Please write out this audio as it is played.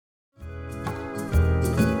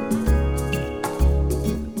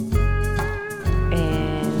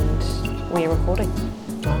recording.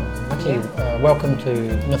 Oh, okay. Welcome to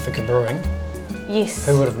Mythica Brewing. Yes.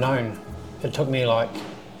 Who would have known? It took me like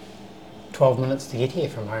 12 minutes to get here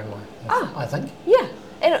from home, I think. Yeah,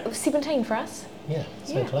 and it was 17 for us. Yeah,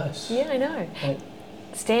 so close. Yeah, I know. Like,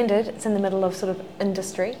 Standard, it's in the middle of sort of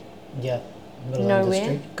industry. yeah, middle Nowhere. of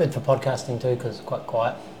industry. Good for podcasting too, because it's quite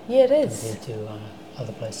quiet Yeah, it is. compared to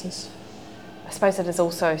other places. I suppose it is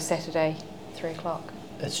also Saturday, 3 o'clock.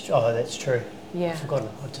 That's true. Yeah. I forgot.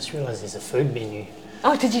 I just realised there's a food menu.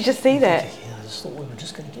 Oh, did you just see that? Yeah, I just thought we were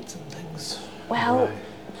just going to get some things. Well, No.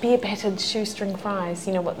 beer battered shoestring fries,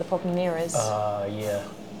 you know what the problem there is. Yeah.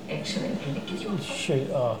 Actually, Shoot,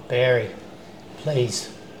 Barry,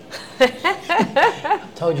 please. I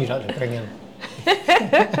told you not to bring him.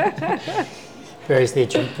 Barry's there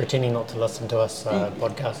pretending not to listen to us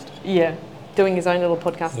podcast. Yeah, doing his own little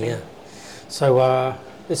podcasting. Yeah. So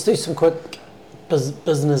let's do some quick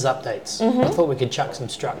business updates. I thought we could chuck some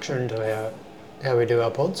structure into how we do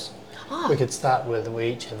our pods. We could start with, we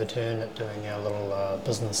each have a turn at doing our little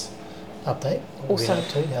business update. What we've been up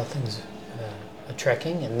to, how things are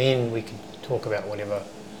tracking, and then we could talk about whatever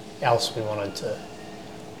else we wanted to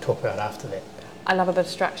talk about after that. I love a bit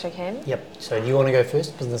of structure, Cam. Yep. So do you want to go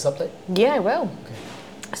first, business update? Yeah, I will.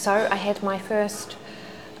 Okay. So I had my first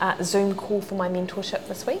Zoom call for my mentorship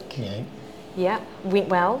this week. Yeah. Yeah, went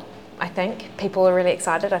well, I think. People are really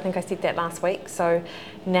excited. I think I said that last week. So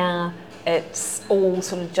now it's all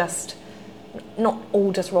sort of just, not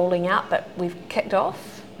all just rolling out, but we've kicked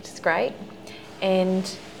off, which is great.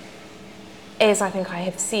 And as I think I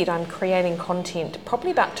have said, I'm creating content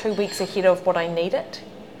probably about 2 weeks ahead of what I need it,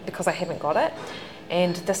 because I haven't got it.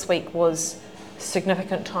 And this week was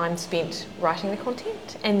significant time spent writing the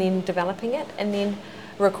content and then developing it and then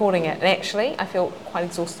recording it. And actually, I feel quite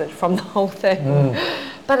exhausted from the whole thing.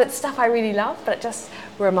 But it's stuff I really love, but it just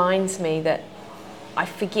reminds me that I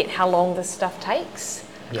forget how long this stuff takes,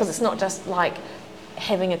 because it's not just like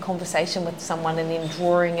having a conversation with someone and then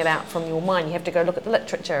drawing it out from your mind. You have to go look at the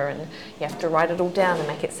literature and you have to write it all down and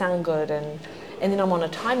make it sound good, and then I'm on a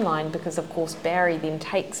timeline, because of course Barry then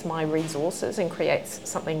takes my resources and creates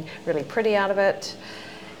something really pretty out of it.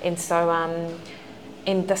 And so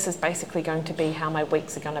and this is basically going to be how my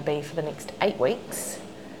weeks are going to be for the next 8 weeks,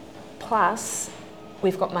 plus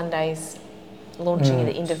we've got Mondays launching at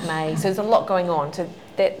the end of May, so there's a lot going on. So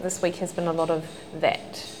that this week has been a lot of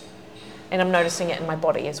that, and I'm noticing it in my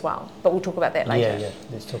body as well, but we'll talk about that later. Yeah,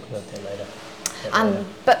 let's talk about that later.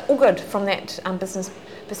 But all good from that business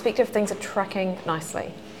perspective. Things are tracking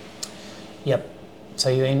nicely. Yep. So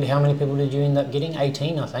how many people did you end up getting?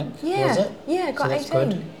 18, I think. Yeah. Was it? Yeah, got so that's 18.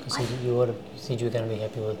 Good, because you said you were going to be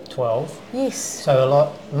happy with 12. Yes.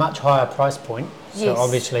 So much higher price point. So Yes.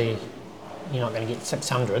 obviously you're not going to get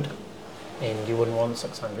 600, and you wouldn't want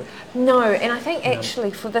 600. No, and I think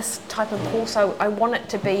actually for this type of course, I want it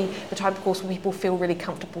to be the type of course where people feel really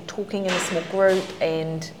comfortable talking in a small group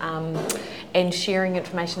and sharing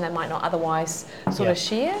information they might not otherwise sort of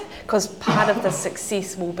share, because part of the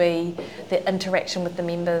success will be the interaction with the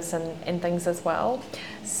members and things as well.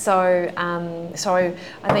 So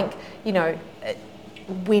I think,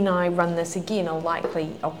 when I run this again,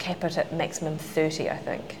 I'll cap it at maximum 30, I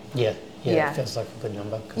think. Yeah, Yeah. it feels like a good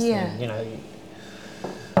number, because Yeah.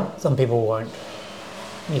 some people won't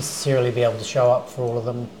necessarily be able to show up for all of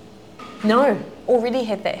them. No, already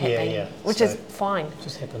had that happening, Yeah. which So is fine. it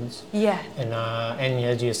just happens. Yeah. And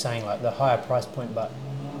as you're saying, like the higher price point, but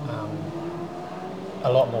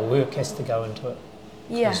a lot more work has to go into it.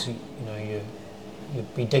 Yeah. Because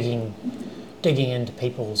you'd be digging into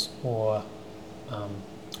people's more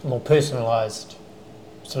personalised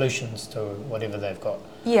solutions to whatever they've got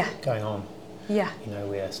going on. Yeah.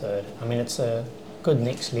 So I mean, it's a good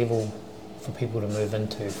next level for people to move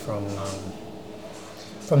into from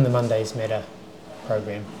the Mondays Matter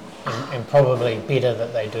program, and probably better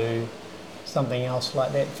that they do something else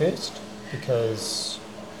like that first, because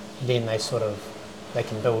then they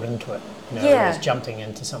can build into it. Whereas jumping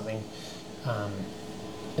into something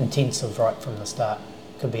intensive right from the start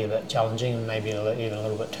could be a bit challenging, and maybe even a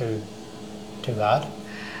little bit too hard.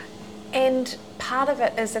 And part of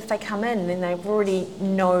it is if they come in, then they already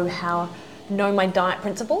know my diet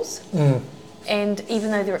principles. And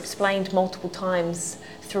even though they're explained multiple times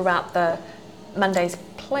throughout the Monday's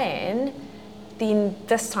plan, then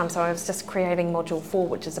this time, so I was just creating module 4,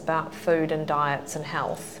 which is about food and diets and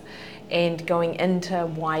health, and going into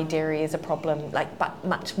why dairy is a problem, but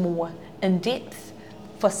much more in depth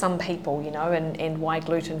for some people, and why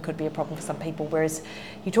gluten could be a problem for some people. Whereas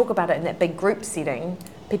you talk about it in that big group setting,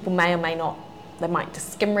 people may or may not, they might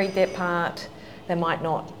just skim read that part, they might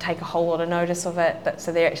not take a whole lot of notice of it, but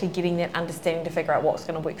so they're actually getting that understanding to figure out what's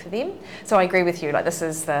going to work for them. So I agree with you, like this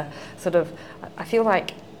is the sort of, I feel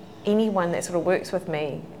like anyone that sort of works with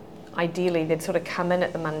me, ideally they'd sort of come in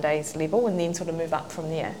at the Mondays level and then sort of move up from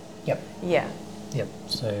there. Yep. Yeah. Yep.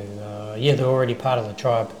 So they're already part of the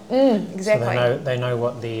tribe. Exactly. So they know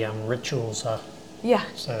what the rituals are. Yeah.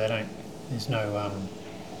 So there's no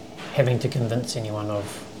having to convince anyone of,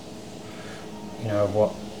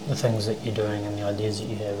 what the things that you're doing and the ideas that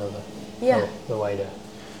you have are the way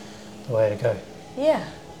to go. Yeah.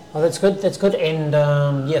 Oh, that's good. That's good. And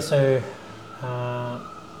so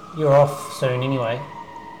you're off soon anyway.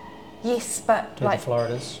 Yes, but to the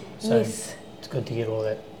Floridas. So yes, it's good to get all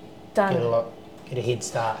that done. Get a head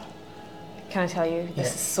start. Can I tell you?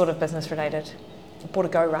 This is sort of business related. I bought a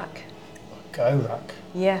Go Ruck. Go Ruck.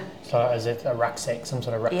 Yeah. So is it a rucksack, some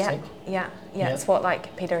sort of rucksack? Yeah. It's what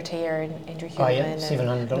like Peter Attia and Andrew Huberman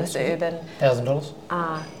 $700. Mr. Urban. $1,000.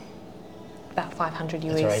 About $500 US.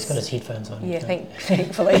 That's right. He's got his headphones on. Yeah,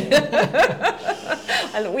 thankfully.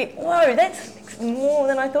 I went, whoa, that's more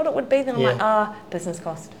than I thought it would be. Then I'm like, business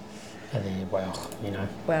cost. And then, well,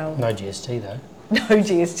 no GST though. No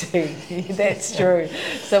GST, that's true.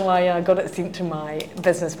 So I got it sent to my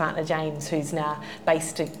business partner James, who's now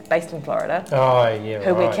based in Florida. Oh yeah,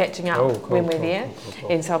 who we're catching up when we're there. Cool.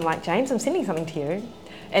 And so I'm like, James, I'm sending something to you,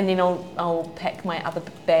 and then I'll pack my other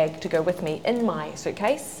bag to go with me in my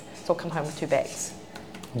suitcase. So I'll come home with 2 bags.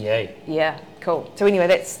 Yay. Yeah, cool. So anyway,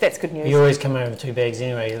 that's good news. You always come home with 2 bags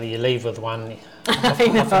anyway. You leave with one half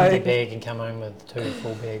empty bag and come home with 2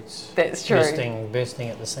 full bags. That's true. Bursting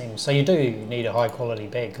at the seams. So you do need a high quality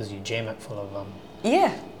bag because you jam it full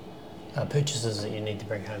of purchases that you need to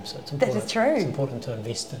bring home. So it's important. That is true. It's important to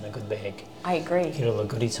invest in a good bag. I agree. Get all the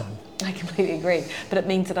goodies home. I completely agree. But it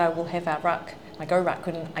means that I will have my Go Ruck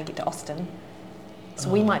when I get to Austin. So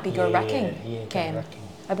we might be Go Rucking, Cam. Go Rucking.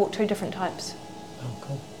 I bought 2 different types. Oh,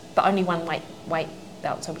 cool. But only one weight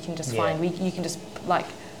belt, so we can just find. You can just like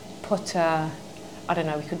put. I don't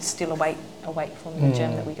know. We could steal a weight from the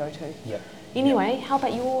gym that we go to. Yep. Anyway, how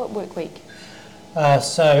about your work week?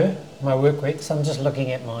 So my work week. So I'm just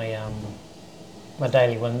looking at my my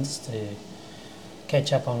daily wins to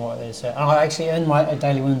catch up on what there's. So actually, in my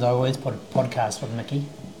daily wins, I always put a podcast with Mickey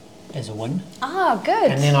as a win. Ah,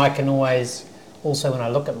 good. And then I can always. Also, when I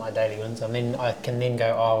look at my daily wins, I can then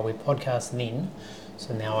go, we podcast then.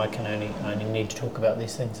 So now I only need to talk about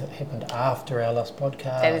these things that happened after our last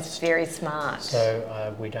podcast. That is very smart.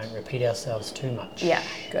 So we don't repeat ourselves too much. Yeah,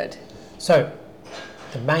 good. So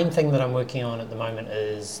the main thing that I'm working on at the moment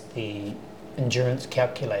is the endurance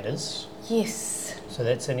calculators. Yes. So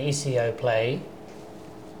that's an SEO play.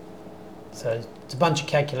 So it's a bunch of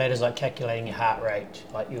calculators, like calculating your heart rate,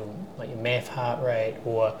 like your math heart rate,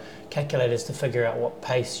 or calculators to figure out what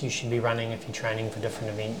pace you should be running if you're training for different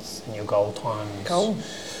events and your goal times. Cool.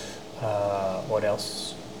 What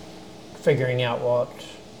else? Figuring out what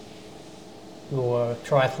your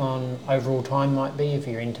triathlon overall time might be if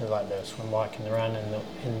you're into like the swim, bike and the run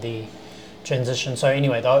and the transition. So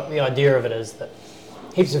anyway, the idea of it is that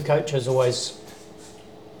heaps of coaches always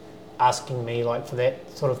asking me like for that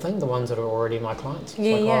sort of thing, the ones that are already my clients.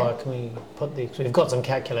 It's can we put these, we've got some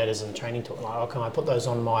calculators in the training tool, like, can I put those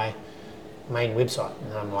on my main website?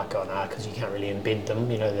 And I'm like, no, because you can't really embed them,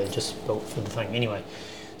 they're just built for the thing anyway.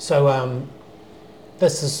 So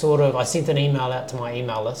this is sort of, I sent an email out to my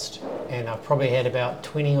email list, and I've probably had about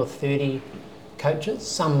 20 or 30 coaches,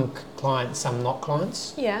 some clients, some not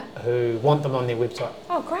clients, who want them on their website.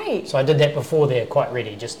 Oh, great. So I did that before they're quite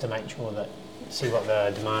ready, just to make sure that, see what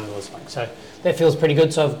the demand was like. So that feels pretty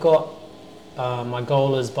good. So I've got, my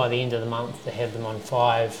goal is by the end of the month to have them on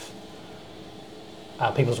 5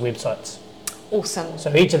 people's websites. Awesome.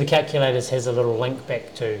 So each of the calculators has a little link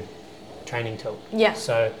back to training tool. Yeah.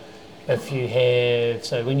 So if you have,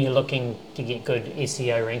 so when you're looking to get good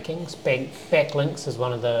SEO rankings, backlinks is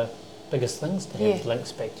one of the biggest things, to have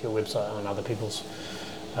links back to your website on other people's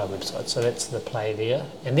website. So that's the play there.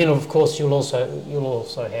 And then of course you'll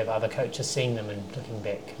also have other coaches seeing them and looking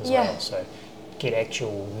back as well. So get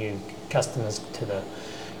actual new customers to the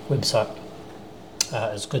website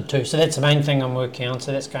is good too. So that's the main thing I'm working on.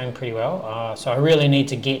 So that's going pretty well. So I really need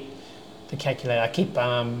to get the calculator. I keep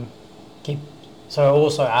so I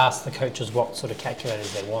also ask the coaches what sort of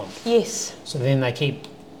calculators they want. Yes. So then they keep,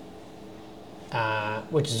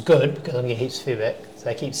 which is good because I'm getting heaps of feedback. So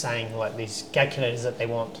they keep saying like these calculators that they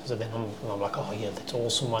want. So then I'm like, that's an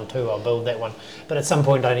awesome one too. I'll build that one. But at some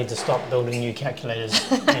point I need to stop building new calculators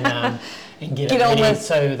and get it ready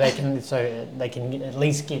so they can at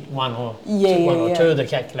least get one or two of the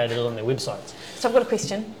calculators on their websites. So I've got a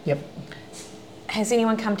question. Yep. has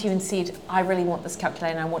anyone come to you and said, I really want this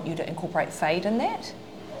calculator and I want you to incorporate fade in that?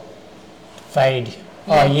 Fade.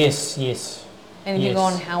 Yeah. Oh, yes. And have you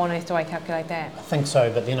gone, how on earth do I calculate that? I think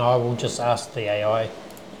so, but then I will just ask the AI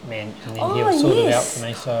man, and then he'll sort it out for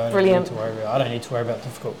me. So Brilliant. I don't need to worry about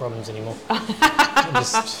difficult problems anymore. I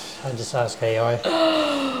just ask AI.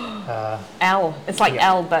 L. It's like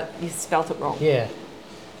L, but you spelt it wrong. Yeah,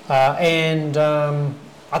 and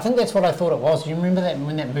I think that's what I thought it was. Do you remember that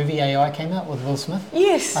when that movie AI came out with Will Smith?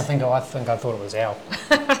 Yes. I thought it was Al.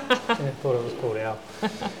 I thought it was called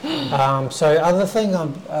Al. So other thing,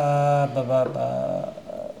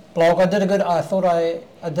 blog.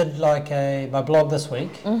 I did like my blog this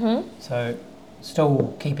week. Mm-hmm. So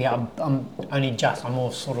still keeping up. I'm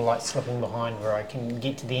more sort of like slipping behind where I can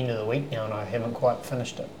get to the end of the week now and I haven't quite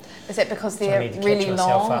finished it. Is that because So I they're need to really catch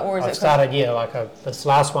myself long, up. or is I've it? started, this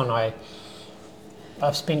last one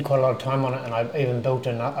I've spent quite a lot of time on it, and I've even built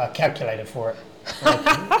a calculator for it.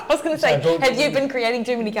 I was going to say, have you been creating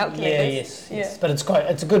too many calculators? Yes. But it's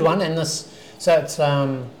a good one, and it's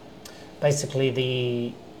basically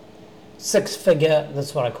the six-figure.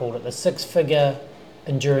 That's what I called it, the six-figure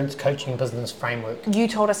endurance coaching business framework. You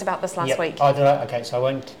told us about this last week. Oh, did I? Okay, so I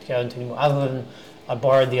won't go into any more. Other than I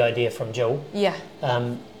borrowed the idea from Jill. Yeah.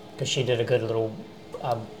 Because she did a good little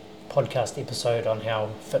podcast episode on how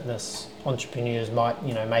fitness entrepreneurs might,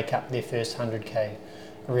 make up their first 100k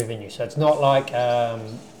revenue. So it's not like how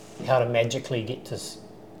to magically get to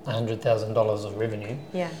 $100,000 of revenue.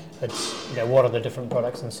 Yeah. It's what are the different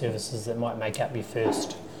products and services that might make up your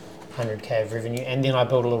first 100k of revenue, and then I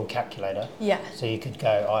built a little calculator. Yeah. So you could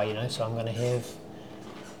go, so I'm going to have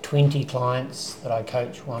 20 clients that I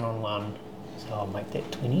coach one-on-one. So I'll make that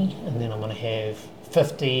 20, and then I'm going to have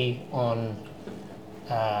 50 on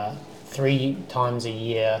 3 times a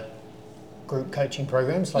year group coaching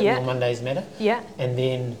programs like Your Mondays Matter. Yeah. And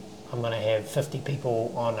then I'm going to have 50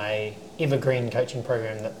 people on a evergreen coaching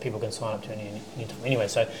program that people can sign up to anytime. Anyway,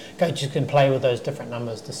 so coaches can play with those different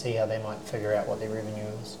numbers to see how they might figure out what their revenue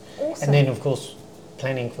is. Awesome. And then, of course,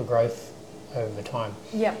 planning for growth over time.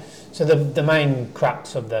 Yeah. So the main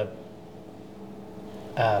crux of the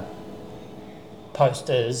post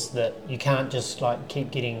is that you can't just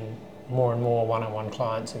keep getting more and more one-on-one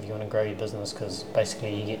clients if you want to grow your business, because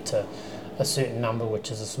basically you get to a certain number,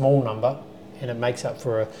 which is a small number, and it makes up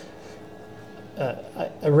for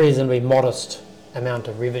a reasonably modest amount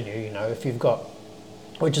of revenue. If you've got,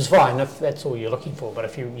 which is fine if that's all you're looking for, but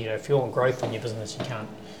if you want growth in your business, you can't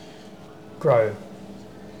grow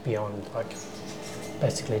beyond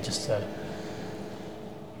basically just a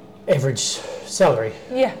average salary.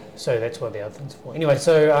 Yeah. So that's what the other thing's for. Anyway,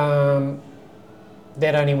 so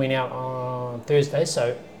that only went out on Thursday,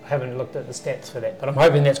 so I haven't looked at the stats for that, but I'm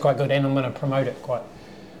hoping that's quite good, and I'm going to promote it quite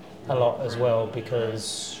a lot as well,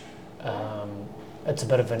 because it's a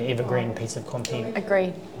bit of an evergreen piece of content.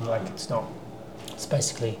 Agreed. It's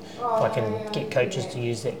basically if I can get coaches to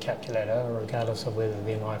use that calculator, regardless of whether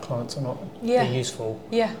they're my clients or not, they're useful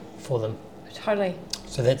for them. Totally.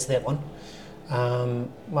 So that's that one.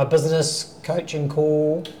 My business coaching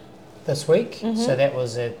call this week, so that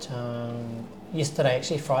was at yesterday,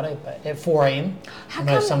 actually Friday, but at 4 a.m. I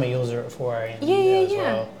know some of yours are at 4 a.m.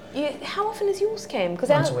 Yeah. How often is yours, Cam?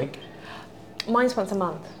 Once a week. Mine's once a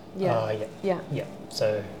month. Yeah. Yeah.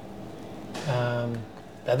 So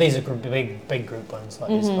these are big group ones.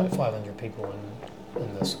 There's 500 people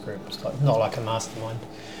in this group. It's not like a mastermind.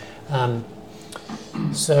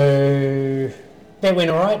 So that went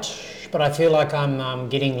all right, but I feel like I'm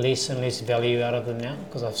getting less and less value out of them now,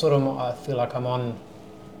 because I feel like I'm on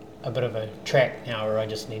a bit of a track now where I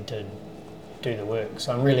just need to do the work.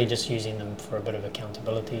 So I'm really just using them for a bit of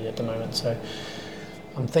accountability at the moment. So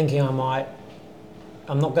I'm thinking I'm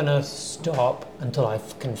not going to stop until I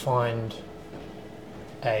can find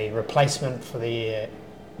a replacement for the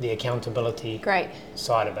accountability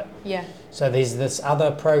side of it. Yeah. So there's this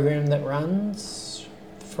other program that runs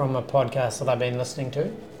from a podcast that I've been listening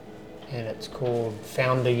to, and it's called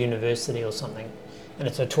Founder University or something, and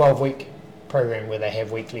it's a 12-week program where they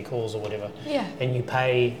have weekly calls or whatever. Yeah. And you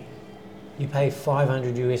pay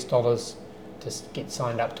 $500 US to get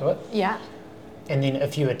signed up to it. Yeah. And then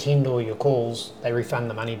if you attend all your calls, they refund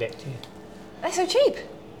the money back to you. That's so cheap.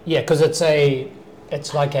 Yeah, because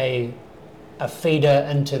it's like a feeder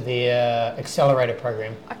into their accelerator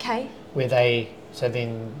program. Okay. So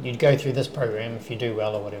then you'd go through this program. If you do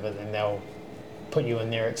well or whatever, then they'll put you in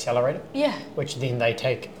their accelerator. Yeah. Which then they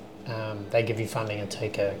take, they give you funding and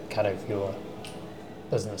take a cut of your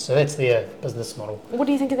business. So that's their business model. What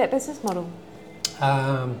do you think of that business model?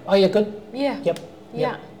 Good. Yeah. Yep.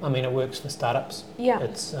 Yeah. I mean, it works for startups. Yeah.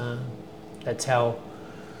 It's that's how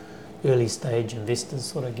early stage investors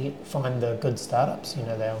sort of find the good startups. You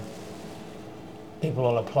know, people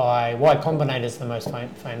will apply. Y Combinator is the most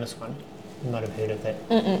famous one. You might have heard of that.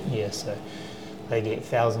 Yeah, so they get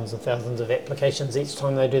thousands of applications each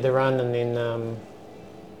time they do the run, and then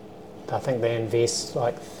I think they invest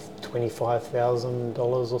like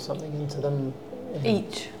 $25,000 or something into them.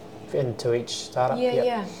 Into each startup.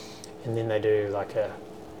 Yeah. And then they do like I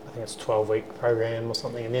think it's a 12-week program or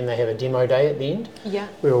something, and then they have a demo day at the end. Yeah.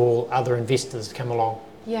 Where all other investors come along.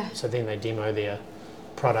 Yeah. So then they demo their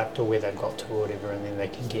product or where they've got to or whatever, and then they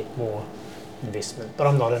can get more investment. But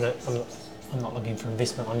I'm not in it. I'm not looking for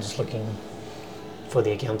investment. I'm just looking for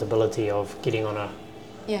the accountability of getting on a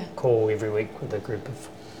call every week with a group of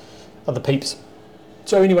other peeps.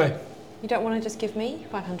 So anyway. You don't want to just give me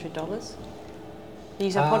 $500?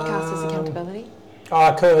 Use our podcast as accountability? Oh,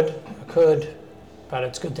 I could, but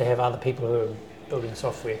it's good to have other people who are building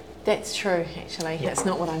software. That's true, actually. Yeah. That's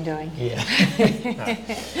not what I'm doing. Yeah. No.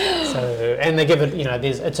 So, and they give it, you know,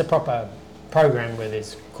 it's a proper program where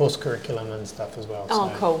there's course curriculum and stuff as well. Oh,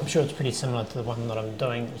 so cool. I'm sure it's pretty similar to the one that I'm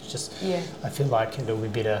doing. It's just, I feel like it'll be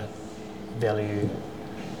better value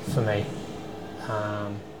for me.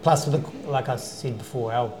 Plus, like I said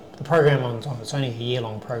before, the program I'm on, it's only a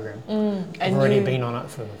year-long program. I've already been on it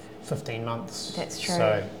for 15 months. That's true.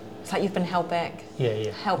 So it's like you've been held back.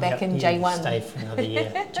 Yeah. Held back in J1. Stay for another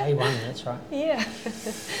year. J1, that's right. Yeah.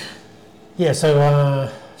 Yeah, so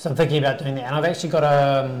I'm thinking about doing that. And I've actually got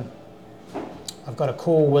a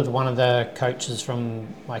call with one of the coaches from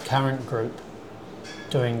my current group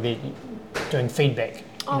doing feedback,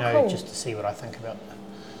 cool. just to see what I think about the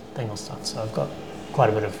thing or stuff. So I've got quite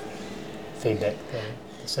a bit of feedback there.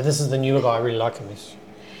 So this is the newer guy. I really like him.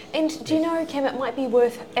 And do you know, Cam, it might be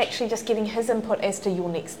worth actually just getting his input as to your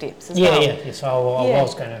next steps as well? Yeah. So I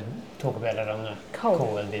was going to talk about it on the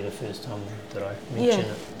call. It'll be the first time that I mention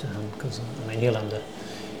it to him, because he'll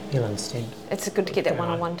understand. It's good to get that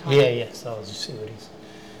one-on-one time. Yeah. So I'll just see what he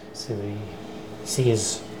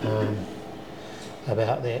says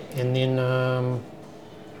about that, and then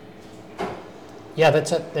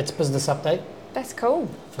that's it. That's business update. That's cool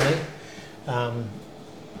for me.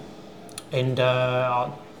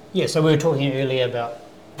 So we were talking earlier about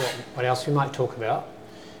what else we might talk about,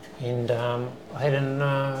 and I had an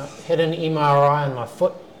MRI on my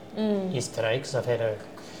foot yesterday, because I've had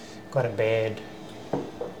quite bad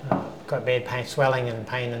pain, swelling and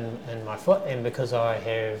pain in my foot, and because I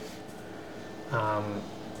have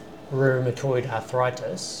rheumatoid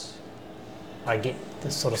arthritis, I get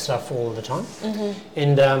this sort of stuff all the time.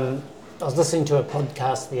 And I was listening to a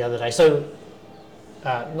podcast the other day, so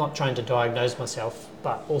not trying to diagnose myself,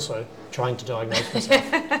 but also trying to diagnose myself,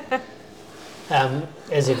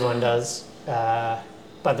 as everyone does. But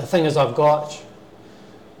the thing is, I've got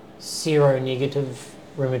seronegative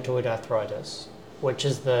rheumatoid arthritis, which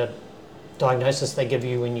is the diagnosis they give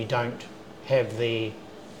you when you don't have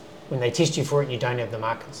when they test you for it, you don't have the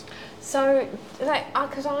markers. So,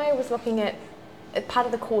 because I was looking at part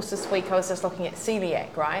of the course this week, I was just looking at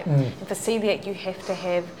celiac, right? And for celiac, you have to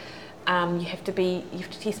have, you have to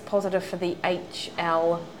test positive for the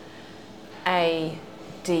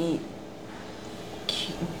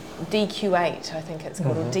DQ8, I think it's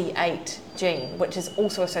called, or D8 gene, which is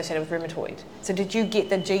also associated with rheumatoid. So did you get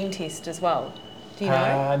the gene test as well? Do you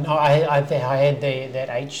know? No, I had that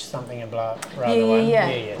H something and blah.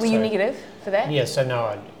 Yeah. Were you negative for that? Yeah. So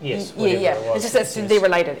no, yes. Yeah. It's just they're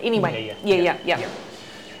related. Anyway. Yeah.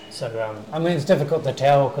 So it's difficult to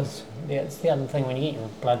tell, because it's the other thing when you get your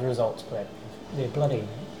blood results back, they're bloody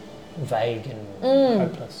vague and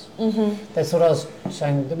hopeless. That's what I was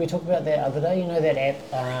saying. Did we talk about that other day? You know that app,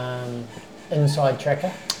 Inside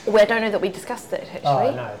Tracker? Well, I don't know that we discussed it actually.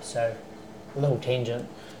 Oh no. So a little tangent.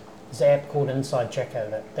 There's an app called Inside Tracker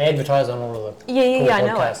that they advertise on all of the I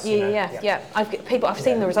know it. Yeah. I've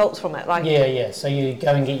seen the results from it. So you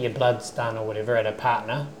go and get your bloods done or whatever at a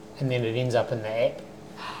partner, and then it ends up in the app.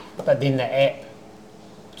 But then the app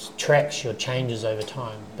tracks your changes over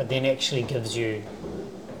time, but then actually gives you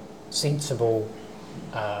sensible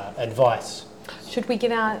advice. Should we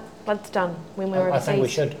get our bloods done when we're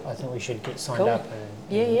overseas? I think we should get signed up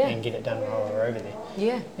and get it done while we're over there.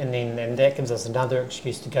 Yeah. And then that gives us another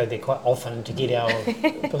excuse to go there quite often to get our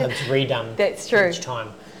bloods redone. That's true. Each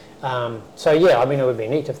time. It would be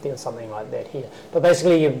neat if there was something like that here. But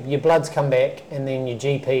basically your bloods come back, and then your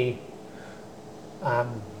GP,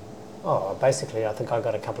 basically I think I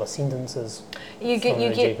got a couple of sentences. You get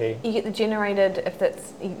the generated, if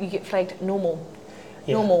that's, you get flagged normal.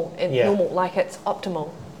 Yeah. Normal, like it's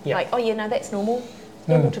optimal. Yeah. Like, that's normal.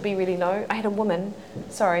 Normal to be really low. I had a woman,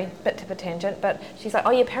 sorry, bit of a tangent, but she's like,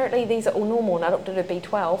 apparently these are all normal, and I looked at her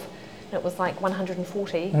B12, and it was like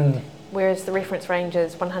 140, whereas the reference range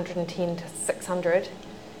is 110 to 600.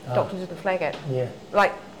 Doctor didn't flag it. Yeah.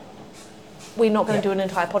 Like, we're not going to do an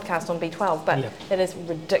entire podcast on B12, but Yeah. it is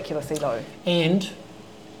ridiculously low. And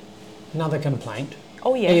another complaint.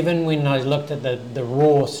 Oh, yeah. Even when I looked at the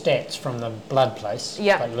raw stats from the blood place,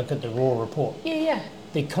 Yeah. like look at the raw report, Yeah.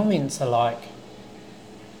 the comments are like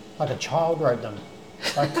a child wrote them.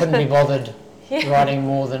 I couldn't be bothered writing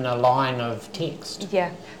more than a line of text.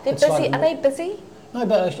 Yeah. They're It's busy. like- Are they busy? No,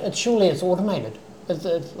 but surely it's automated. I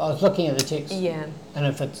was looking at the text, Yeah. and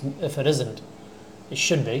if it isn't, it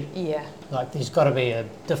should be. Yeah. Like there's got to be a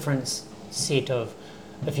different set of,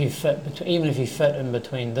 even if you fit in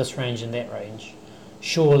between this range and that range,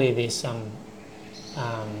 surely there's some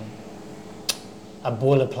a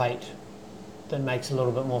boilerplate that makes a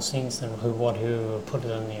little bit more sense than who put it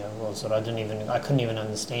in there was that I couldn't even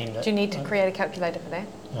understand it. Do you need to create a calculator for that?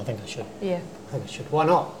 I think I should. Yeah. I think I should. Why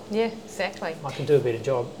not? Yeah, exactly. I can do a better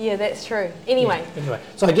job. Yeah, that's true. Anyway. Yeah, anyway,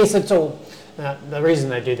 so I guess it's all. The reason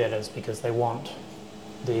they do that is because they want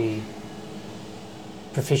the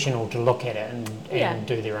professional to look at it and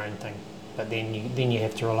do their own thing. But then you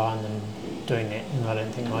have to rely on them doing that, and I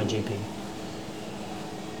don't think my GP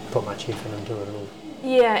put much effort into it at all.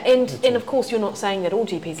 Yeah, and of course you're not saying that all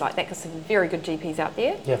GPs like that, because there are very good GPs out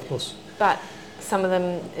there. Yeah, of course. But some of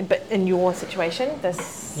them, but in your situation,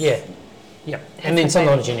 this... Yeah. And then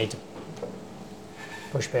sometimes you need to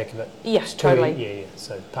push back a bit. Yes, totally. Yeah.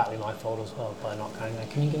 So partly my fault as well by not going,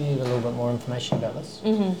 can you give me a little bit more information about this?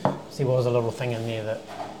 Mm-hmm. There was a little thing in there that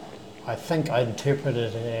I think I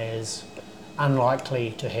interpreted it as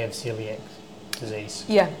unlikely to have celiac disease.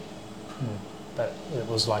 Yeah. But it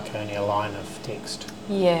was like only a line of text.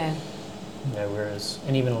 Yeah. Whereas,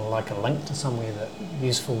 and even like a link to somewhere that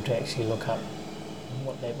useful to actually look up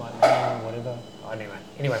what that might mean or whatever.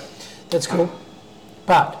 Anyway, that's cool.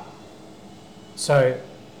 But, so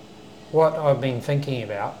what I've been thinking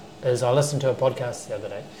about is I listened to a podcast the other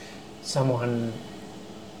day. Someone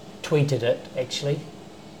tweeted it actually,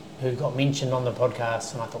 who got mentioned on the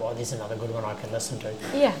podcast, and I thought, there's another good one I can listen to.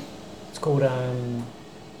 Yeah. It's called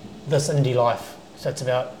This Indie Life. So it's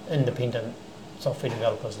about independent software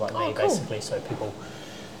developers like me, cool. basically. So people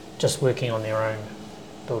just working on their own,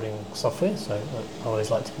 building software. So I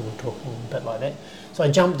always like to people talking a bit like that. So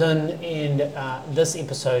I jumped in, and this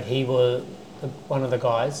episode, he was one of the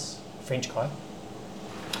guys, French guy.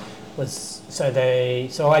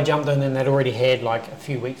 So I jumped in, and they'd already had like a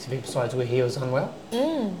few weeks of episodes where he was unwell,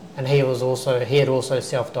 and he had also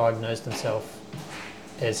self-diagnosed himself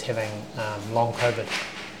as having long COVID.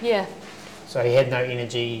 Yeah. So he had no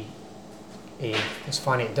energy. He was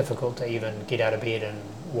finding it difficult to even get out of bed and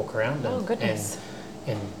walk around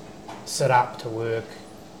and sit up to work,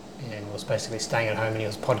 and was basically staying at home, and he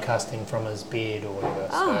was podcasting from his bed or whatever.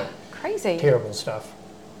 Oh, crazy. Terrible stuff.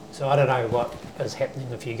 So I don't know what is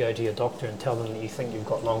happening if you go to your doctor and tell them that you think you've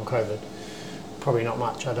got long COVID. Probably not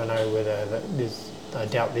much. I don't know whether I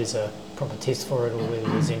doubt there's a proper test for it, or whether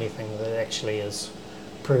there's anything that actually is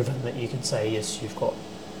proven that you can say, yes, you've got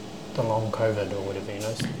the long COVID or whatever,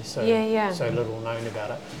 so little known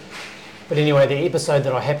about it. But anyway, the episode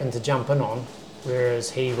that I happened to jump in on,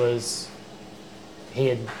 whereas he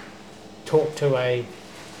had gone to a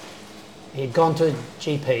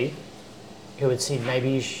GP who had said maybe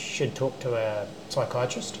you should talk to a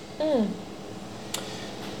psychiatrist.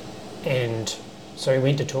 And so he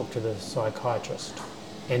went to talk to the psychiatrist,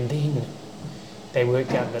 and then they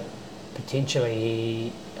worked out that potentially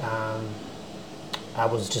he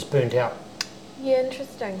was just burnt out. Yeah,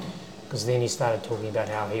 interesting. Because then he started talking about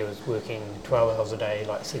how he was working 12 hours a day,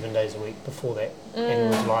 like 7 days a week before that, and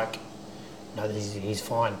was like, no, he's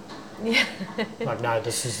fine. Yeah. Like, no,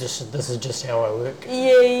 this is just how I work.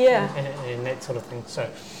 Yeah. And that sort of thing. So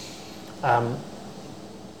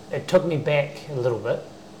it took me back a little bit.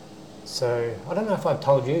 So I don't know if I've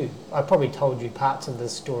told you. I probably told you parts of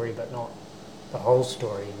this story, but not the whole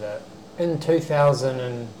story. That in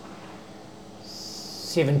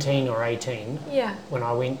 2017 or 18, when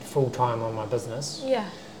I went full time on my business,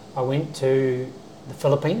 I went to the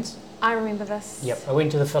Philippines. I remember this. Yep, I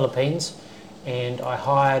went to the Philippines, and I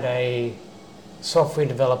hired a software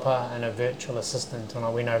developer and a virtual assistant, and I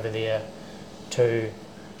went over there to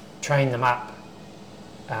train them up,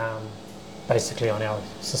 basically on our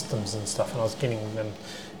systems and stuff, and I was getting them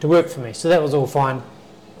to work for me. So that was all fine.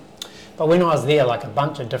 But when I was there, like a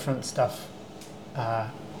bunch of different stuff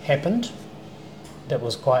happened that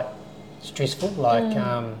was quite stressful. Like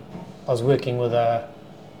I was working with a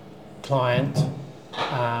client,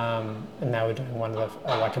 and they were doing one of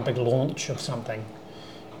the like a big launch of something,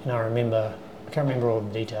 and I remember I can't remember all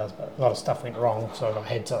the details, but a lot of stuff went wrong, so I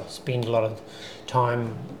had to spend a lot of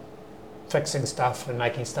time fixing stuff and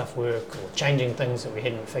making stuff work or changing things that we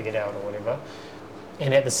hadn't figured out or whatever.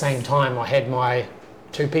 And at the same time, I had my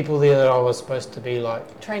 2 people there that I was supposed to be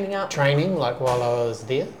like training like while I was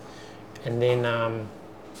there. And then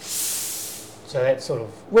so that sort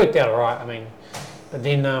of worked out all right. I mean, but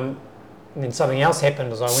then something else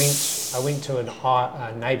happened. As I went to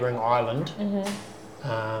a neighbouring island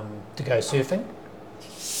to go surfing,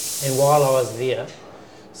 and while I was there,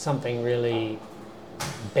 something really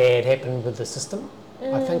bad happened with the system.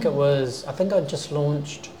 I think I just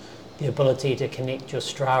launched the ability to connect your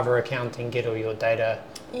Strava account and get all your data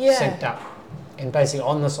synced up. And basically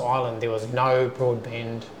on this island there was no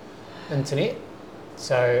broadband internet.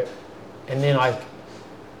 So, and then I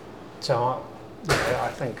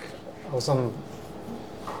think I was on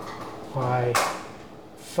my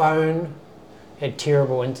phone had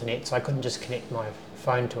terrible internet, so I couldn't just connect my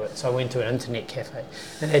phone to it. So I went to an internet cafe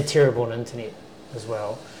and had terrible internet as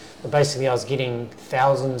well. But basically I was getting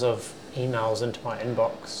thousands of emails into my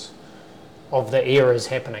inbox of the errors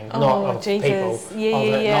happening, not of people, of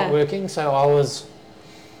it not working. So I was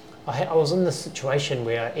in this situation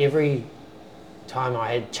where every time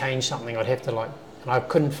I had changed something, I'd have to and I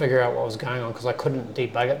couldn't figure out what was going on because I couldn't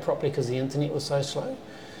debug it properly because the internet was so slow.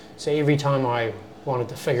 So every time I wanted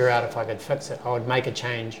to figure out if I could fix it, I would make a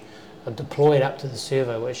change, I'd deploy it up to the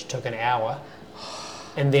server, which took an hour,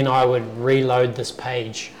 and then I would reload this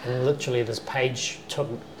page, and literally this page took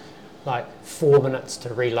like 4 minutes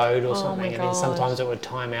to reload or something, and then sometimes it would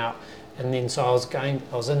time out. And then so I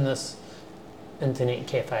was in this internet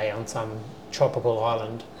cafe on some tropical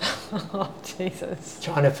island Oh, Jesus.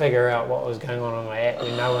 trying to figure out what was going on my app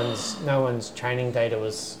where no one's training data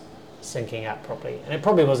was syncing up properly, and it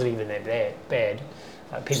probably wasn't even that bad.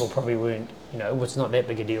 People probably weren't, it's not that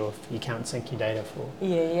big a deal if you can't sync your data for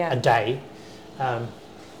a day.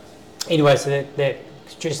 Anyway, so that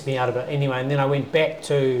stressed me out a bit anyway, and then I went back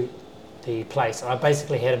to the place. I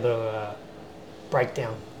basically had a bit of a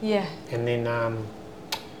breakdown. Yeah. And then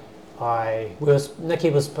Nikki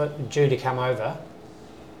was due to come over,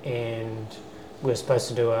 and we were supposed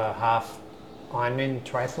to do a half Ironman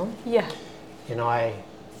triathlon. Yeah. And I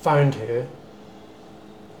phoned her,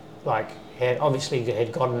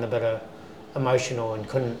 had gotten a bit of emotional and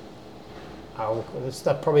couldn't. It's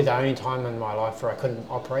probably the only time in my life where I couldn't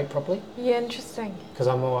operate properly. Yeah, interesting. Because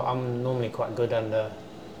I'm normally quite good under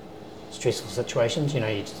stressful situations. You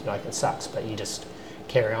just, it sucks, but you just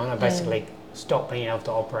carry on. I basically stopped being able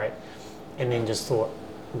to operate, and then just thought,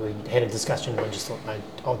 we had a discussion, and we just thought, no,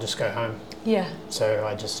 I'll just go home. Yeah. So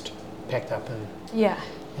I just packed up and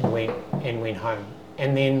went home.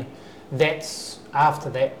 And then after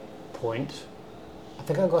that point, I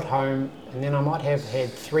think I got home, and then I might have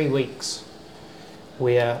had 3 weeks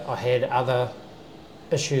where I had other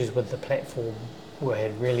issues with the platform, where I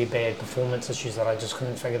had really bad performance issues that I just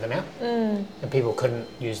couldn't figure them out. And people couldn't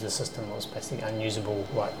use the system. It was basically unusable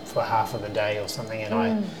for half of the day or something, and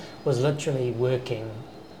I was literally working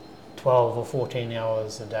 12 or 14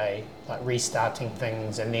 hours a day, restarting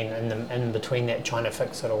things, and then in between that trying to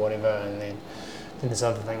fix it or whatever, and then this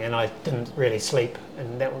other thing, and I didn't really sleep,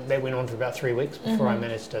 and that went on for about 3 weeks before I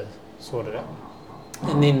managed to sort it out.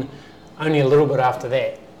 And then only a little bit after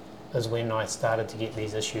that is when I started to get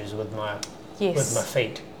these issues with my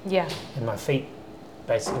feet. Yeah. And my feet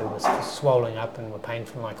basically was swollen up and were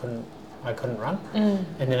painful, and I couldn't run. And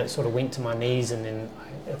then it sort of went to my knees, and then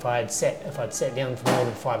if I'd sat down for more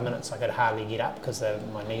than 5 minutes, I could hardly get up because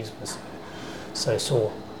my knees were so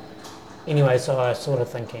sore. Anyway, so I was sort of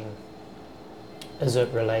thinking, is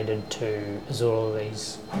it related to all of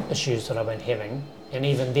these issues that I've been having? And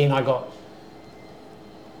even then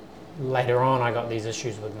later on I got these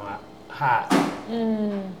issues with my heart,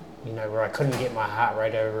 where I couldn't get my heart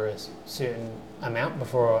rate over a certain amount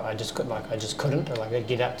before. I just couldn't, I'd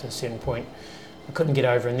get up to a certain point, I couldn't get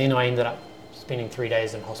over, and then I ended up spending 3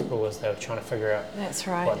 days in hospital as they were trying to figure out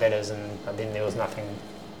what that is, but then there was nothing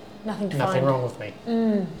wrong with me.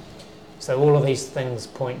 So all of these things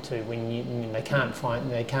point to when they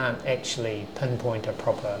can't actually pinpoint a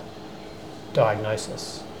proper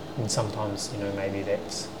diagnosis, and sometimes maybe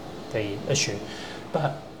that's the issue.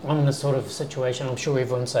 But I'm in a sort of situation, I'm sure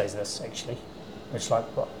everyone says this actually, it's I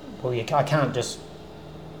can't just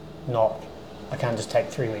take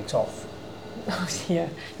 3 weeks off. Oh yeah,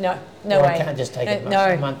 no way. I can't just take a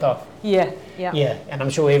month off. Yeah, and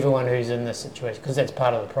I'm sure everyone who's in this situation, because that's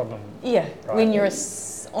part of the problem. Yeah, right? When you're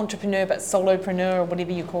entrepreneur but solopreneur or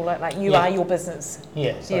whatever you call it, you are your business.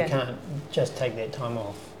 Yeah, so I can't just take that time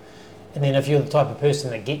off. And then if you're the type of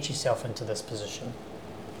person that gets yourself into this position,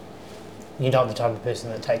 you're not the type of person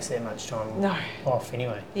that takes that much time off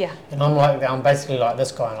anyway. Yeah. And I'm basically like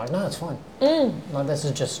this guy. I'm like, no, it's fine. Like, this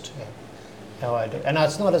is just how I do. And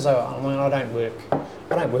it's not as though, I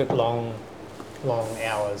don't work long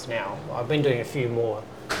hours now. I've been doing a few more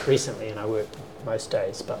recently, and I work most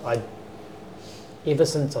days. But ever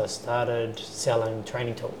since I started selling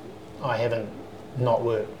training tools, I haven't not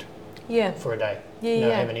worked for a day.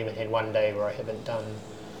 I haven't even had one day where I haven't done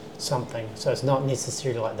something. So it's not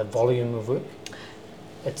necessarily like the volume of work.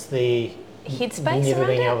 It's the headspace never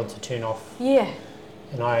being it? able to turn off. Yeah.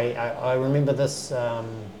 And I remember this, I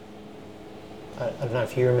don't know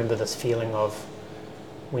if you remember this feeling of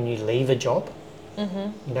when you leave a job,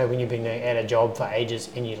 you know, when you've been at a job for ages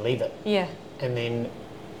and you leave it. Yeah. And then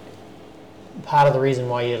part of the reason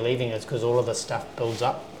why you're leaving is because all of this stuff builds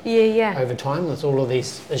up over time. There's all of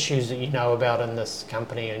these issues that you know about in this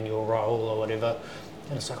company and your role or whatever.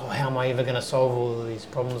 And it's like, oh, how am I ever going to solve all of these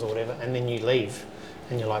problems or whatever? And then you leave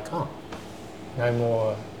and you're like, oh, no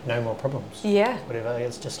more problems. Yeah. Whatever.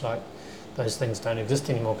 It's just like those things don't exist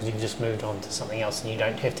anymore because you've just moved on to something else and you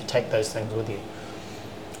don't have to take those things with you.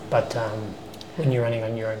 But when you're running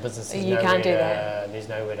on your own business, you can't do that. There's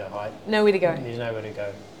nowhere to hide. Nowhere to go. There's nowhere to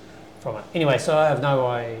go from it. Anyway, so I have no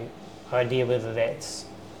idea whether that's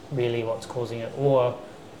really what's causing it or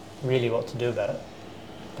really what to do about it.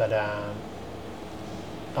 But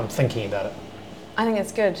I'm thinking about it. I think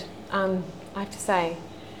it's good. I have to say,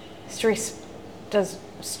 stress does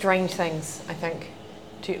strange things, I think.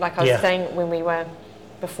 Like I was saying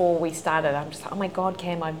before we started, I'm just like, oh my God,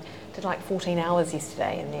 Cam, I did like 14 hours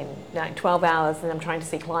yesterday and then like 12 hours and I'm trying to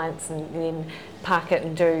see clients and then park it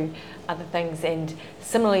and do other things. And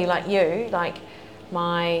similarly, like you, like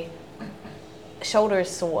my shoulder is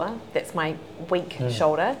sore. That's my weak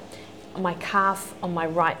shoulder. My calf on my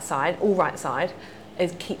right side,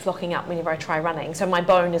 keeps locking up whenever I try running. So my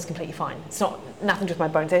bone is completely fine. It's nothing to do with my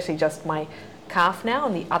bone. It's actually just my calf now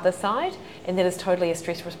on the other side, and that is totally a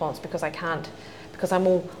stress response because I'm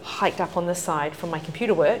all hiked up on this side from my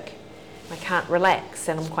computer work. I can't relax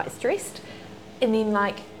and I'm quite stressed. And then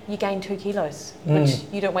like you gain 2 kilos, which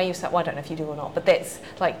you don't weigh yourself. Well, I don't know if you do or not, but that's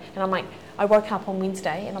like, and I'm like, I woke up on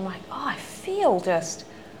Wednesday and I'm like, oh, I feel just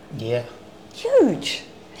huge.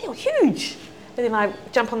 I feel huge. And then I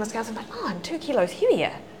jump on the scales and I'm like, oh, I'm 2 kilos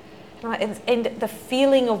heavier. And the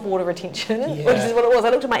feeling of water retention, which is what it was. I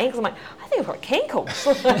looked at my ankles, I'm like, I think I've got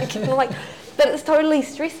cankles. And I'm like, but it's totally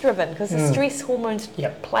stress driven because the stress hormones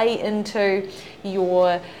play into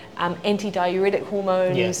your anti-diuretic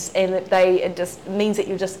hormones, and it just means that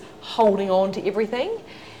you're just holding on to everything,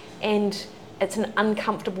 and it's an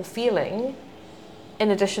uncomfortable feeling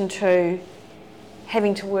in addition to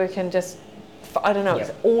having to work and just, I don't know,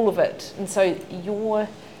 it's all of it. And so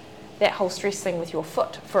that whole stress thing with your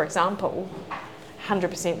foot, for example,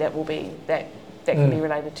 100% that can be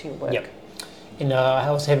related to your work. Yep. And I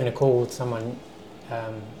was having a call with someone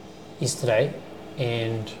yesterday,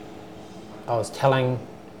 and I was telling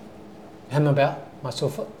him about my sore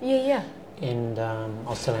foot. Yeah. And I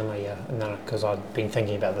was telling him, and because I'd been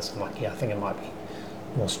thinking about this, I'm like, I think it might be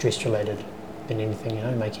more stress related than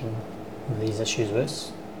anything, making these issues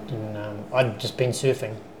worse. And I'd just been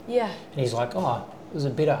surfing. Yeah. And he's like, oh, was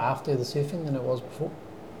it better after the surfing than it was before?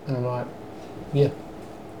 And I'm like, yeah,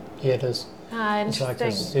 it is. Interesting. It's like,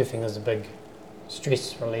 'cause surfing is a big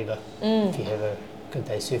stress reliever. If you have a good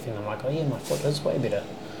day surfing, I'm like, oh yeah, my foot is way better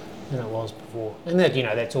than it was before. And that,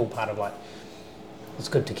 that's all part of like, it's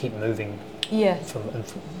good to keep moving from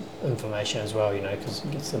information as well, because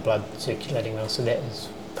it gets the blood circulating well, so that is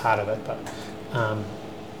part of it. But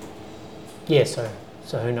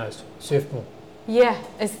so who knows? Surf more. Yeah,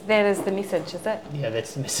 that is the message, is it? Yeah,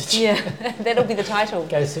 that's the message. Yeah, that'll be the title.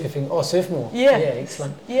 Go surfing. Oh, surf more. Yeah. Yeah,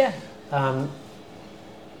 excellent. Yeah.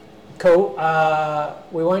 Cool.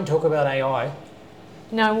 We won't talk about AI.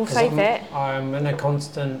 No, we'll save that. I'm in a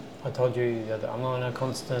constant, I told you that I'm in a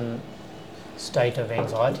constant state of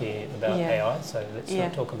anxiety about AI, so let's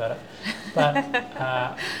not talk about it. But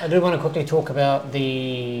I do want to quickly talk about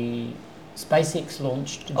the SpaceX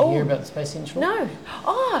launch. Did you hear about the SpaceX launch? No.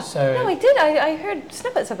 Oh, so, no, I did. I heard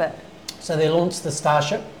snippets of it. So they launched the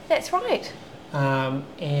Starship. That's right.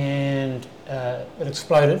 And it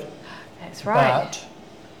exploded. That's right. But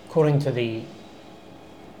according to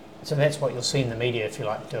so that's what you'll see in the media if you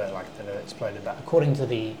do it like that it exploded. But according to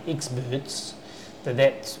the experts,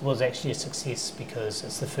 that was actually a success because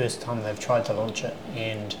it's the first time they've tried to launch it,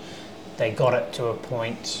 and they got it to a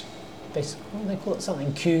point. They call it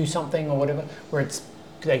something Q something or whatever, where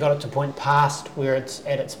they got it to point past where it's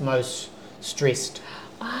at its most stressed.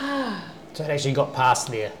 So it actually got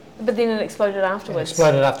past there. But then it exploded afterwards.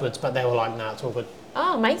 But they were like, no, it's all good.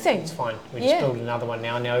 Oh, amazing. It's fine. We just build another one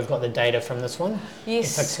now. Now we've got the data from this one.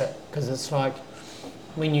 Yes. To fix it, because it's like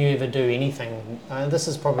when you ever do anything, this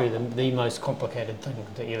is probably the most complicated thing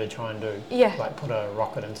that you ever try and do. Yeah. Like put a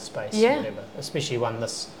rocket into space Yeah. or whatever, especially one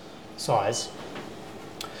this size.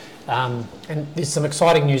 And there's some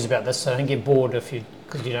exciting news about this, so don't get bored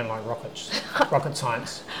because you don't like rocket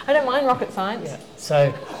science. I don't mind rocket science. Yeah.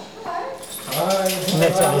 So and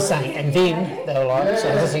that's what they're saying. And then they were like, so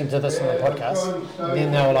I was listening to this on the podcast, and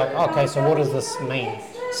then they were like, okay, so what does this mean?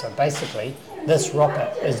 So basically, this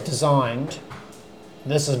rocket is designed.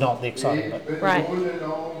 This is not the exciting bit. Right.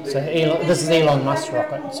 So this is Elon Musk's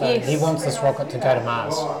rocket. So he wants this rocket to go to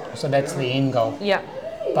Mars. So that's the end goal. Yeah.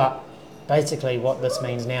 But basically, what this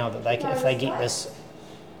means now that if they get this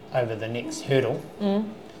over the next hurdle,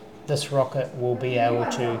 this rocket will be able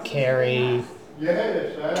to carry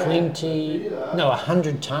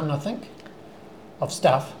 100 ton, I think, of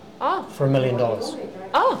stuff for $1 million.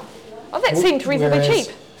 Oh, that seemed reasonably cheap.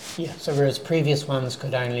 Yeah, so whereas previous ones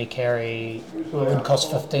could only carry, well, it would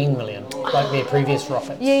cost 15 million, like their previous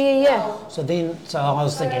rockets. Yeah. So I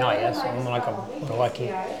was thinking, oh yes, I'm like, what do I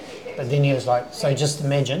care? But then he was like, so just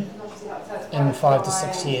imagine, in 5 to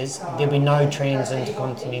 6 years, there'll be no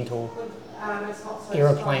transcontinental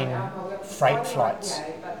aeroplane freight flights.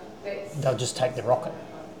 They'll just take the rocket.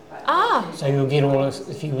 So you'll get all this,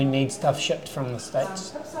 if you need stuff shipped from the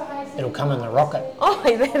States, it'll come in the rocket. Oh,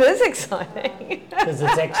 that is exciting. Because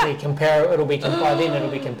it's actually by then it'll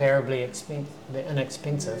be comparably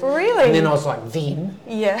inexpensive. Really? And then I was like,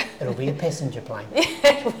 Yeah. it'll be a passenger plane.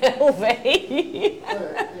 It will be.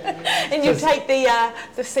 And you take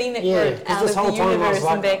the scenic route out of the universe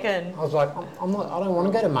and back in. I was like, I don't want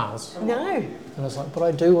to go to Mars. No. And I was like, but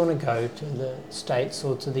I do want to go to the States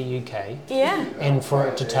or to the UK. Yeah. And for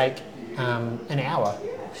it to take an hour,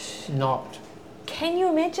 not. Can you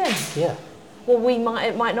imagine? Yeah. Well,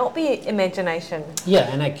 it might not be imagination.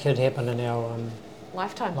 Yeah, and it could happen in our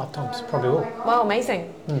Lifetimes, probably will. Wow,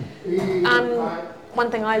 amazing. One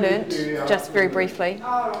thing I learnt, just very briefly,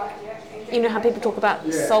 you know how people talk about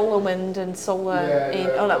solar wind and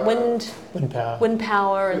wind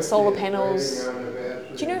power and solar panels.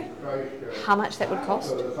 Do you know how much that would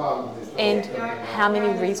cost? And how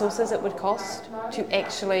many resources it would cost to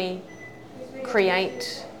actually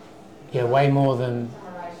create? Yeah, way more than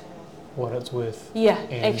what it's worth. Yeah,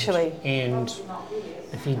 And actually. And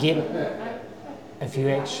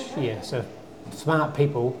so smart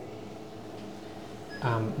people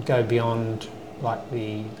go beyond like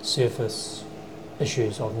the surface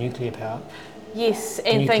issues of nuclear power. Yes,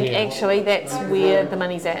 and think actually that's where the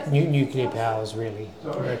money's at. Nuclear power is really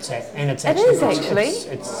where it's at, and it's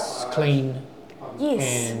clean.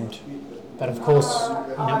 Yes. But of course,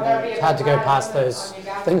 it's hard to go past those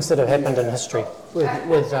things that have happened in history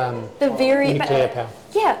with nuclear power.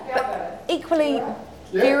 Yeah, but equally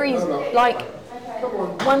very like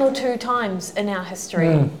 1 or 2 times in our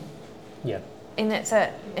history. Yeah. And that's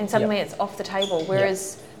it. And suddenly it's off the table.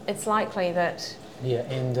 Whereas it's likely that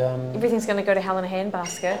everything's going to go to hell in a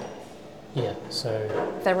handbasket. Yeah, so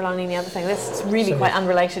if they rely on any other thing. That's really quite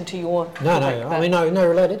unrelated to your topic, no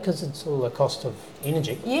related, because it's all the cost of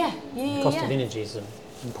energy. Cost of energy is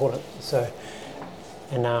important. So,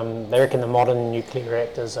 and they reckon the modern nuclear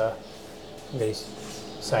reactors are really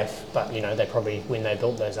safe, but they probably, when they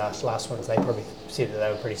built those last ones, they probably said that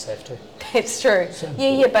they were pretty safe too. It's true. So,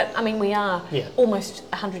 but I mean, we are almost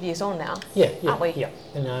 100 years on now, aren't we? Yeah.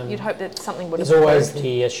 And, you'd hope that something would have There's always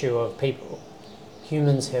the issue of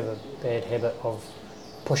humans have a bad habit of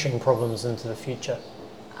pushing problems into the future.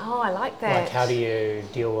 Oh, I like that. Like, how do you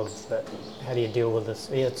deal with it? How do you deal with this?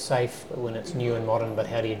 Yeah, it's safe when it's new and modern, but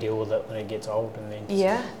how do you deal with it when it gets old and then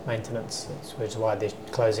maintenance? Which is why they're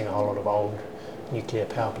closing a whole lot of old nuclear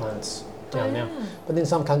power plants down now. But then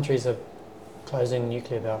some countries are closing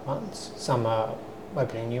nuclear power plants. Some are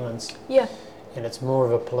opening new ones. Yeah. And it's more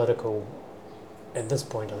of a political. At this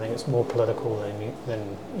point, I think it's more political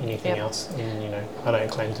than anything else. And I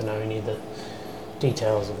don't claim to know any of the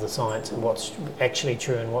details of the science and what's actually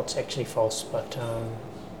true and what's actually false. But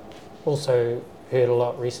also heard a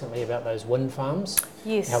lot recently about those wind farms.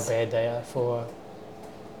 Yes. How bad they are for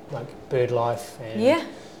like bird life and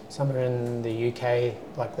some are in the UK,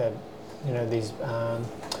 like these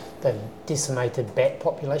they've decimated bat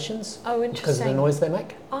populations. Oh, interesting. Because of the noise they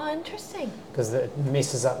make. Oh, interesting. Because it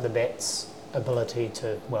messes up the bats' ability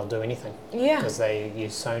to do anything. Yeah. Because they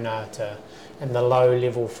use sonar and the low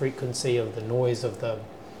level frequency of the noise of the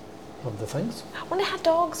things. I wonder how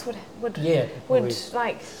dogs would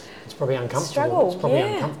like. It's probably uncomfortable. struggle. It's probably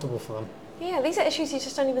uncomfortable for them. Yeah, these are issues you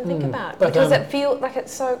just don't even think about But, because it feels like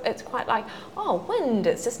it's quite like, oh, wind,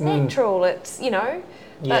 it's just natural, it's, you know.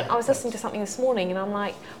 But Yeah, I was listening to something this morning and I'm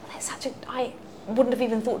like, well, that's such a, I wouldn't have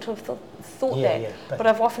even thought to have thought that. Yeah, but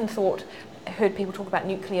I've often heard people talk about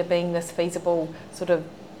nuclear being this feasible sort of,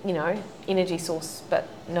 you know, energy source, but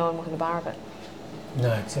no one wanted a bar of it.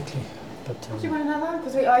 No, exactly. But, Do you want another?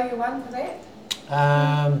 Because we owe you one for that.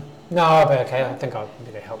 no, I'll be okay. I think I'll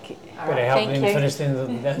better help. Better help Thank them you. finish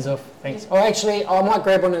those off. Thanks. Oh, actually, I might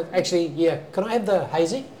grab one. Actually, yeah. Can I have the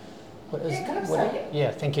hazy? What is? Yeah, can I what- say it?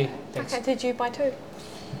 Yeah, thank you. Thanks. Okay, did you buy two?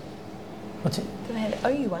 What's it? Did they owe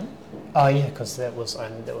you one? Oh, yeah, because that was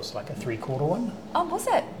like a 3/4 one. Oh, was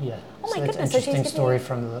it? Yeah. Oh my so that's goodness, so an she's interesting giving story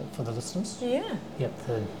you- for the listeners. Yeah. Yep.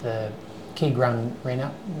 The key run ran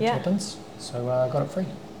out. Which Yeah. happens. So I got it free.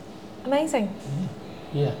 Amazing.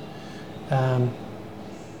 Yeah.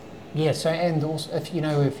 Yeah, so and also if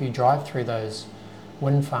you drive through those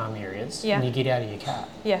wind farm areas Yeah. and you get out of your car,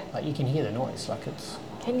 Yeah. like you can hear the noise, like it's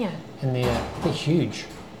Can you? and they're huge.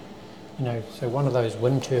 You know, so one of those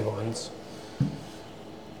wind turbines.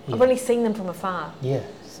 Yeah. I've only seen them from afar. Yeah.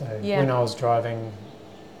 So Yeah. when I was driving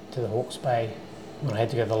to the Hawke's Bay, when I had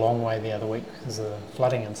to go the long way the other week because of the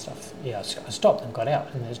flooding and stuff, yeah, I stopped and got out,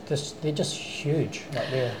 and they're just huge. Like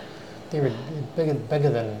they're bigger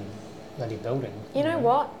than bloody building. You know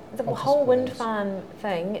what? The Office whole wind buildings. farm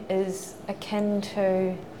thing is akin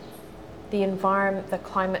to the environment, the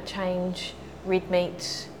climate change, red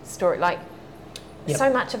meat story. Like, Yep.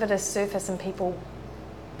 so much of it is surface, and people.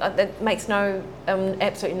 It makes no.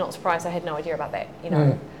 Absolutely not surprised. I had no idea about that. You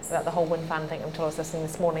know, about the whole wind farm thing until I was listening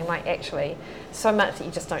this morning. Like, actually, so much that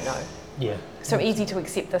you just don't know. Yeah. So easy to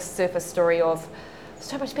accept this surface story of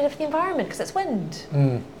so much better for the environment because it's wind.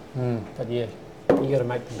 But yeah, you got to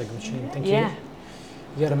make the big machine. Thank you. Yeah.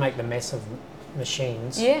 You got to make the massive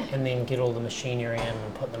machines. Yeah. And then get all the machinery in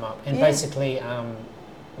and put them up, and Yeah. basically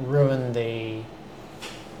ruin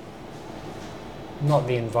not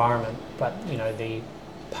the environment, but the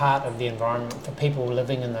part of the environment for people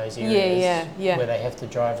living in those areas. Yeah. Where they have to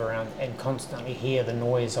drive around and constantly hear the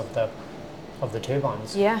noise of the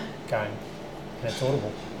turbines Yeah. going, and it's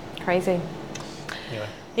audible. Crazy.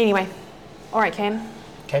 Anyway. All right, Cam.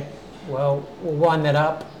 Okay, well, we'll wind that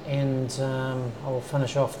up, and I'll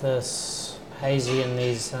finish off this hazy and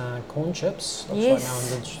these corn chips. Looks like no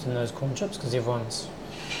one's interested in those corn chips because everyone's...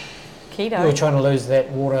 Keto. We were trying to lose that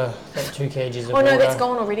water, that 2 kgs of water. Oh no, that's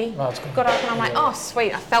gone already. Oh, it's gone. Got up and I'm like, Yeah. oh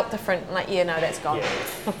sweet, I felt different. I'm like, yeah, no, that's gone.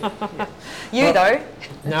 Yeah. You though?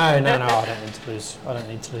 No, I don't need to lose. I don't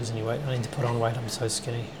need to lose any weight. I need to put on weight. I'm so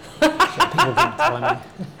skinny. So people keep telling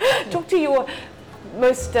me. Talk to your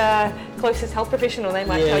most closest health professional. They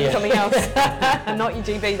might Yeah, tell you yeah. something else. Not your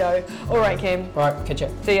GP though. All right, Cam. All right, catch ya.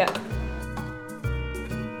 See ya.